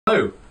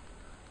Hello,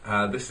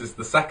 this is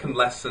the second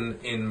lesson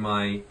in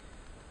my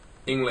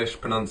English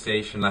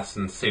pronunciation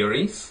lesson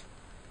series.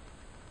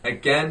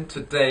 Again,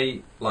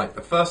 today, like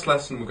the first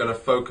lesson, we're going to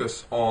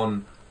focus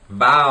on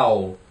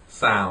vowel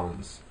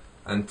sounds,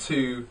 and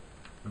two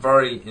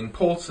very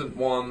important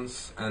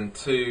ones, and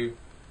two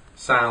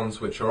sounds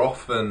which are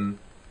often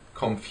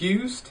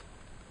confused.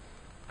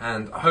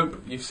 And I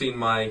hope you've seen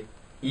my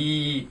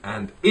E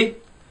and I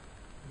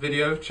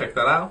video, check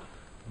that out.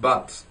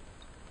 But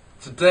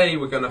today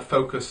we're going to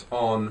focus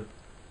on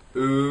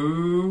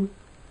oo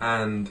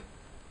and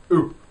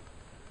oo.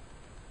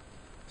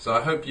 So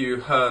I hope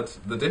you heard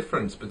the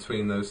difference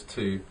between those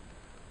two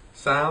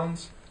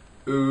sounds,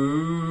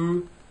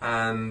 oo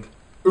and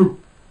oo.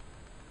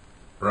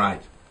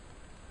 Right.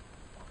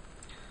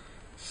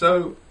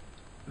 So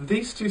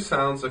these two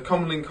sounds are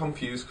commonly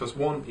confused because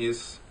one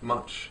is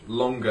much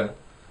longer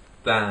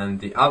than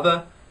the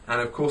other, and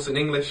of course in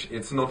English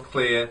it's not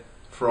clear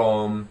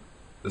from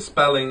the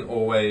spelling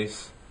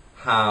always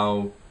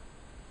how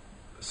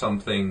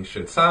something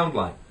should sound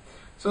like.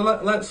 So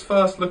let's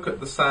first look at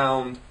the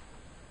sound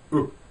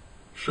oo,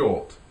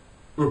 short,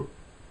 oo,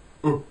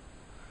 oo.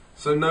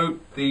 So note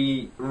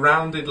the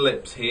rounded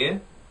lips here,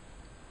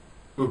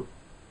 oo,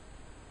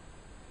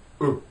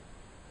 oo,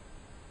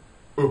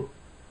 oo,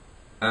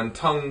 and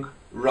tongue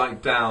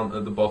right down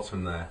at the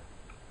bottom there,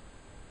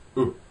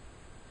 oo,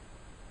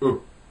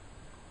 oo.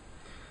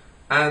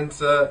 And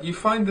you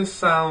find this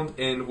sound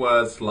in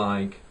words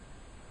like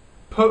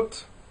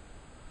put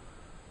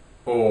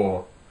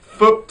or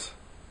foot.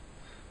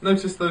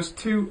 Notice those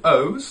two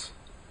O's,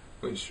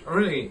 which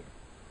really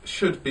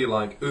should be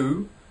like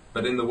oo,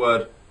 but in the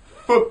word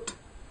foot,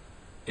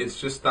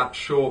 it's just that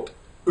short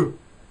oo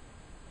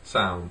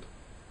sound.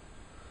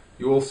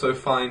 You also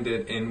find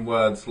it in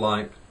words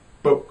like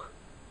book,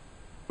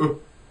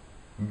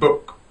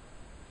 book.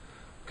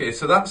 Okay,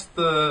 so that's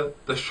the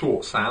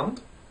short sound.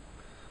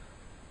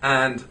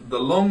 And the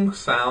long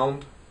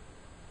sound,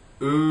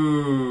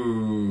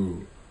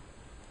 ooh.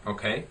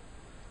 Okay?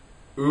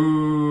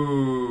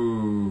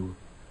 Ooh.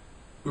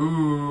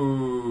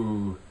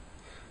 Ooh.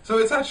 So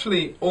it's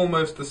actually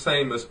almost the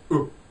same as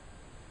ooh.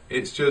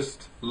 It's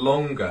just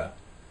longer.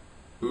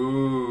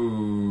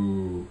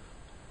 Ooh.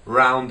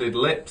 Rounded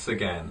lips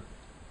again.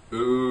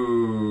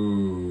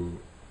 Ooh.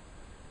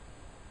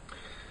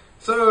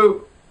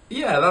 So,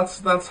 yeah,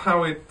 that's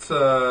how it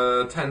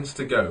tends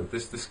to go,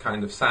 this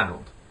kind of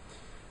sound.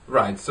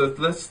 Right, so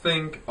let's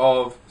think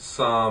of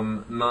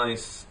some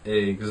nice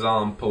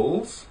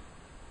examples.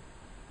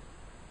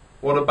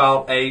 What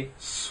about a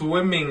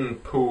swimming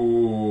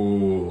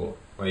pool?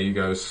 Where you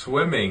go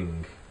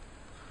swimming.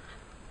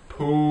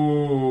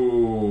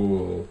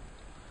 Pool.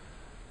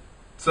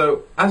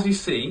 So, as you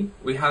see,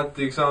 we had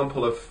the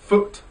example of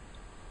foot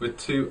with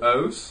two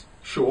O's,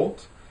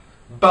 short,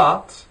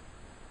 but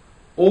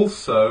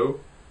also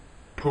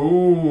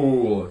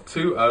pool,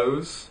 two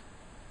O's,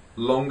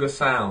 longer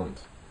sound.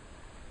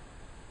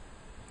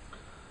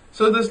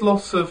 So there's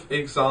lots of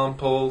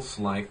examples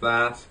like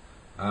that.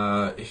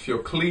 If you're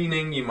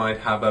cleaning, you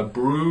might have a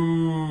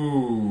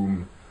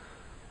broom.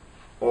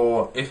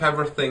 Or if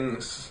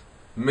everything's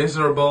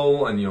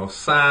miserable and you're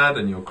sad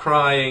and you're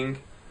crying,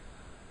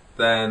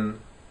 then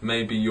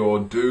maybe you're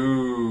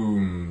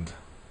doomed.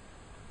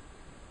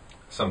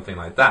 Something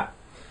like that.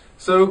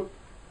 So,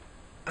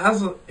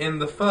 as in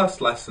the first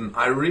lesson,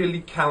 I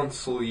really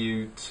counsel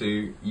you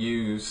to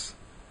use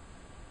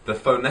the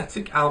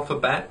phonetic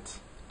alphabet,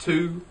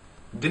 two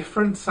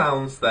different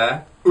sounds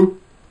there, oo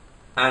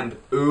and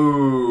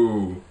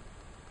ooh.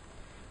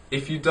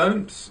 If you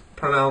don't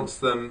pronounce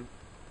them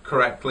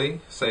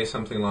correctly, say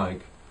something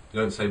like, you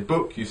don't say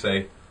book, you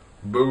say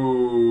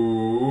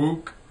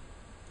book.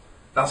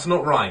 That's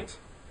not right.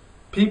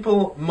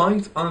 People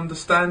might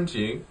understand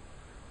you,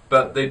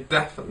 but they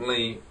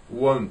definitely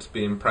won't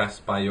be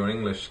impressed by your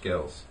English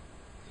skills.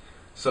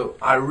 So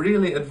I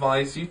really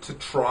advise you to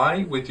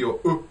try with your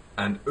oo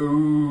and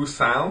ooh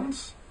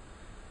sounds.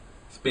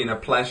 It's been a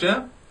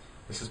pleasure.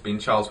 This has been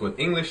Charles Wood,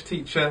 English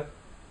teacher.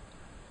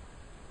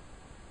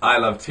 I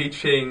love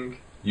teaching,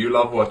 you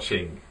love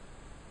watching.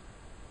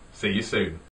 See you soon.